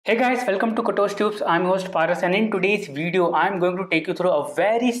Hey guys, welcome to Kotosh Tubes. I'm host Paras, and in today's video I'm going to take you through a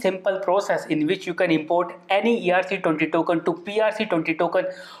very simple process in which you can import any ERC20 token to PRC20 token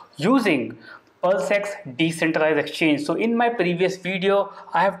using PulseX decentralized exchange. So in my previous video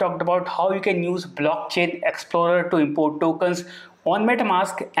I have talked about how you can use Blockchain Explorer to import tokens on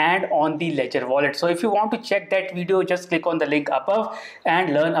MetaMask and on the Ledger wallet. So if you want to check that video, just click on the link above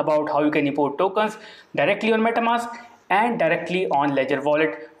and learn about how you can import tokens directly on MetaMask and directly on Ledger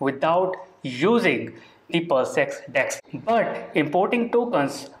wallet without using the PulseX DEX. But importing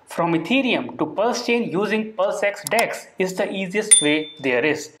tokens from Ethereum to Pulsechain using PulseX DEX is the easiest way there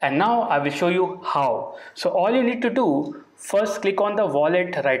is. And now I will show you how. So all you need to do, first click on the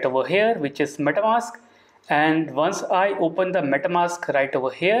wallet right over here, which is MetaMask. And once I open the MetaMask right over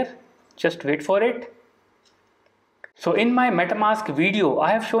here, just wait for it. So in my MetaMask video,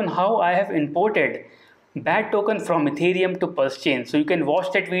 I have shown how I have imported BAT token from Ethereum to Pulsechain. So you can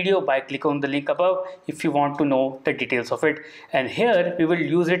watch that video by clicking on the link above if you want to know the details of it. And here we will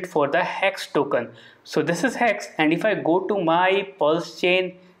use it for the HEX token. So this is HEX, and if I go to my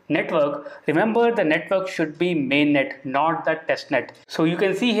Pulsechain network, remember the network should be mainnet, not the testnet. So you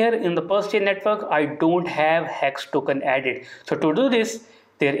can see here in the Pulsechain network I don't have HEX token added. So to do this,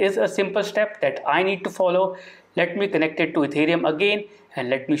 there is a simple step that I need to follow. Let me connect it to Ethereum again and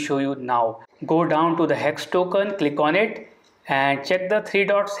let me show you now. Go down to the HEX token, click on it and check the three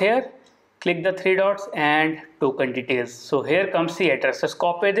dots here. Click the three dots and token details. So here comes the address. Just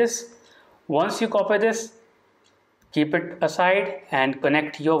copy this. Once you copy this, keep it aside and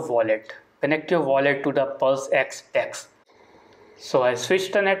connect your wallet. Connect your wallet to the PulseX DEX. So I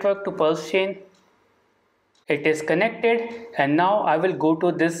switched the network to Pulsechain. It is connected, and now I will go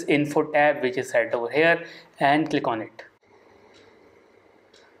to this info tab which is right over here and click on it.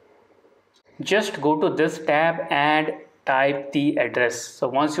 Just go to this tab and type the address. So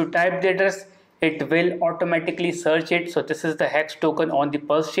once you type the address, it will automatically search it. So this is the HEX token on the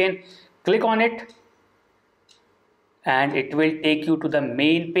Pulsechain. Click on it and it will take you to the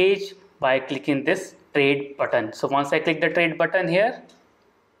main page by clicking this trade button. So once I click the trade button here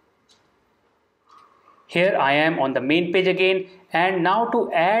I am on the main page again. And now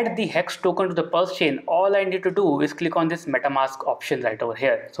to add the HEX token to the Pulsechain, all I need to do is click on this MetaMask option right over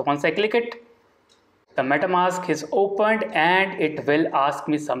here. So once I click it, the MetaMask is opened and it will ask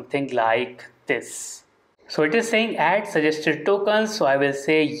me something like this. So it is saying add suggested tokens. So I will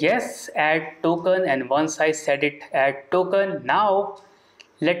say yes, add token, and once I said it, add token, now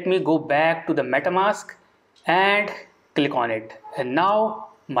let me go back to the MetaMask and click on it. And now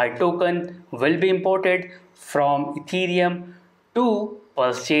my token will be imported from Ethereum to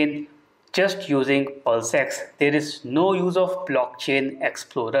Pulsechain just using PulseX. There is no use of Blockchain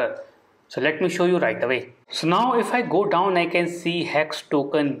Explorer. So let me show you right away. So now if I go down, I can see HEX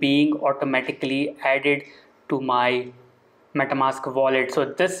token being automatically added to my MetaMask wallet. So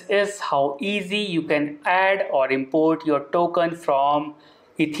this is how easy you can add or import your token from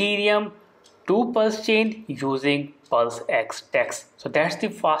Ethereum to Pulsechain using PulseX DEX. So that's the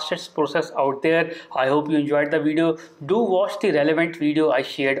fastest process out there. I hope you enjoyed the video. Do watch the relevant video I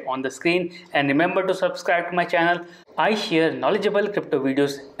shared on the screen, and remember to subscribe to my channel. I share knowledgeable crypto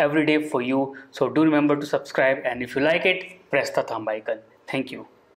videos every day for you. So do remember to subscribe, and if you like it, press the thumb icon. Thank you.